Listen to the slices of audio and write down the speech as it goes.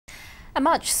A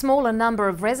much smaller number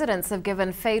of residents have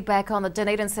given feedback on the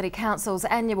Dunedin City Council's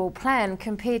annual plan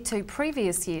compared to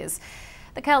previous years.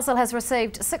 The council has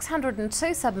received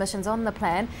 602 submissions on the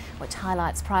plan, which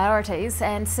highlights priorities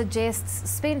and suggests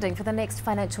spending for the next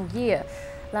financial year.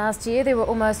 Last year there were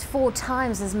almost 4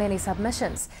 times as many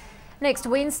submissions. Next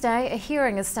Wednesday, a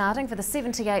hearing is starting for the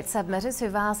 78 submitters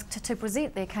who've asked to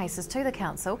present their cases to the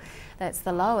council. That's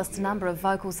the lowest number of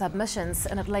vocal submissions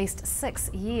in at least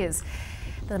 6 years.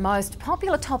 The most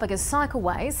popular topic is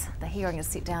cycleways. The hearing is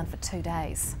set down for 2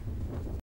 days.